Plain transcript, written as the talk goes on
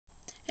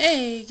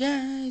Hey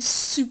guys,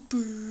 Super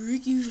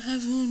Ricky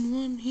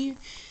 511 here,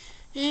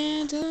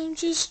 and I'm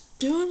just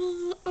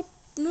doing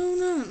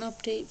not an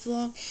update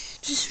vlog,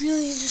 just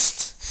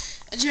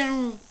a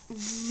general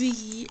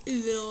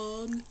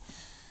vlog.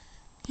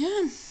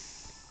 Yeah,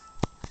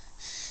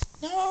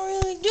 not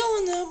really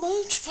doing that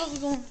much. Probably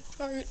going to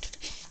start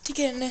to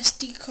get an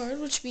SD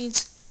card, which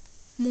means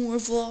more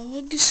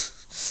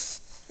vlogs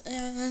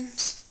and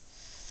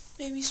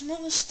maybe some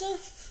other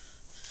stuff.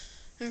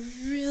 I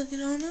really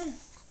don't know.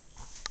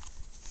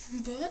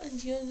 But,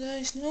 as you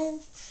guys know,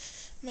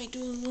 might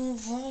do a little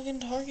vlog in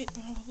Target,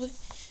 probably.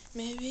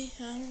 Maybe,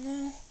 I don't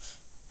know.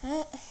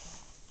 Oh,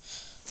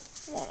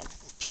 want a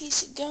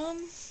piece of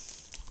gum?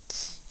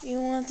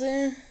 You want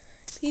the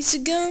piece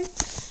of gum?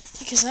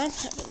 Because I'm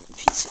having a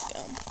piece of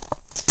gum.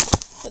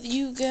 Whether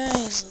you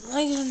guys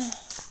like it or not.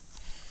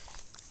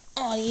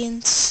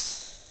 Audience.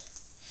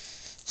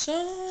 So,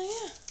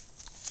 yeah.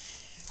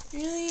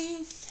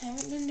 Really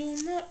haven't been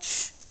doing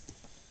much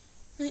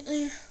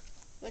lately.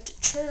 Went to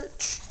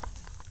church.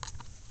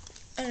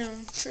 I know,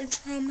 church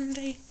ramen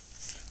day.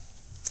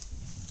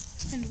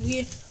 And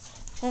weird.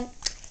 Oh,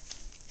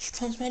 here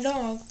comes my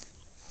dog.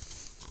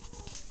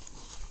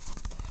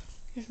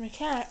 Here's my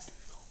cat.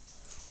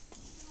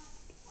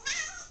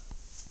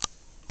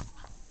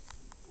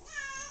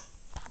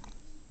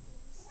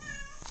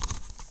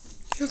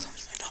 Here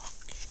comes my dog.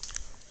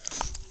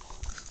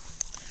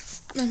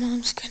 My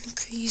mom's kind of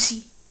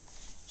crazy.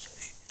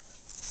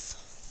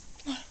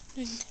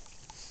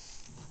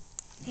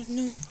 I don't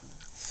know. I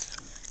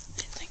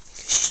think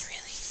because she's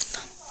really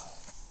dumb.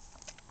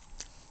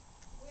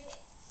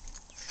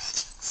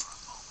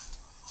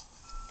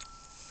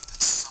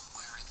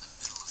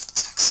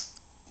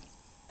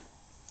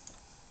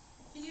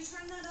 Can you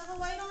turn that other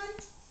light on?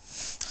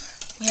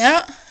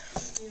 Yeah.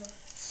 Thank you.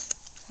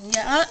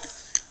 Yeah.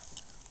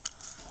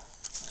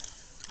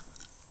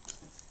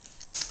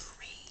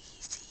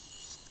 Crazy.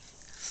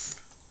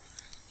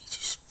 Let me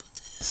just put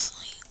this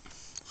light.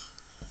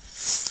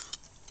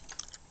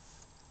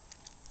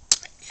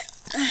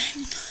 Yeah.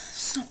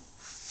 So,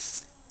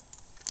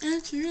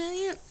 that's really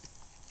it.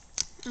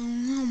 I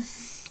don't know.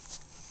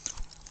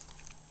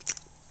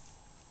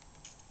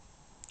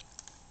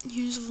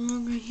 Here's a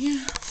vlog right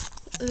here.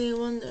 The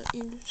one that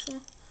you just saw.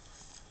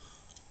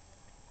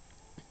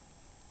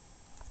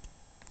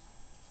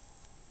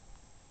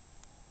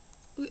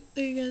 Wait,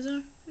 there you guys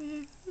are.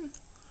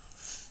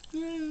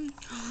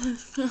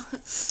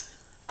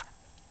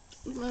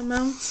 My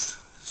mouse.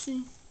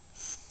 See.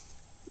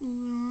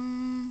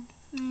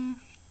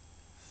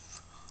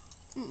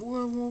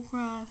 World of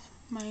Warcraft,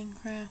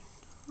 Minecraft,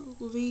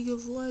 League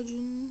of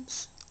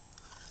Legends,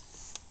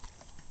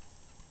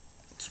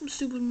 some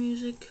stupid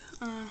music,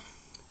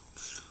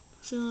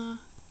 Zilla,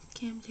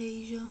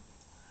 Camtasia,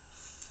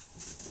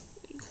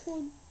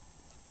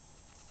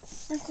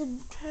 record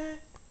tag.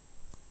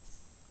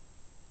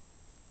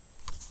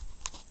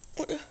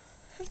 What the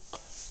heck?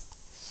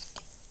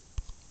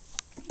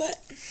 But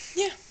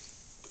yeah,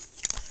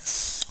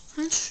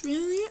 that's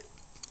really it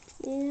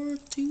for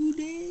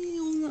today.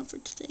 Well, not for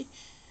today.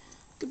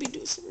 Could be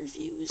doing some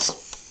reviews.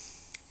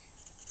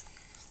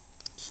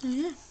 So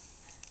yeah.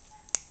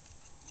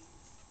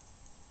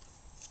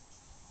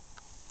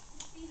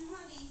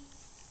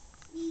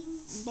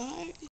 Bye.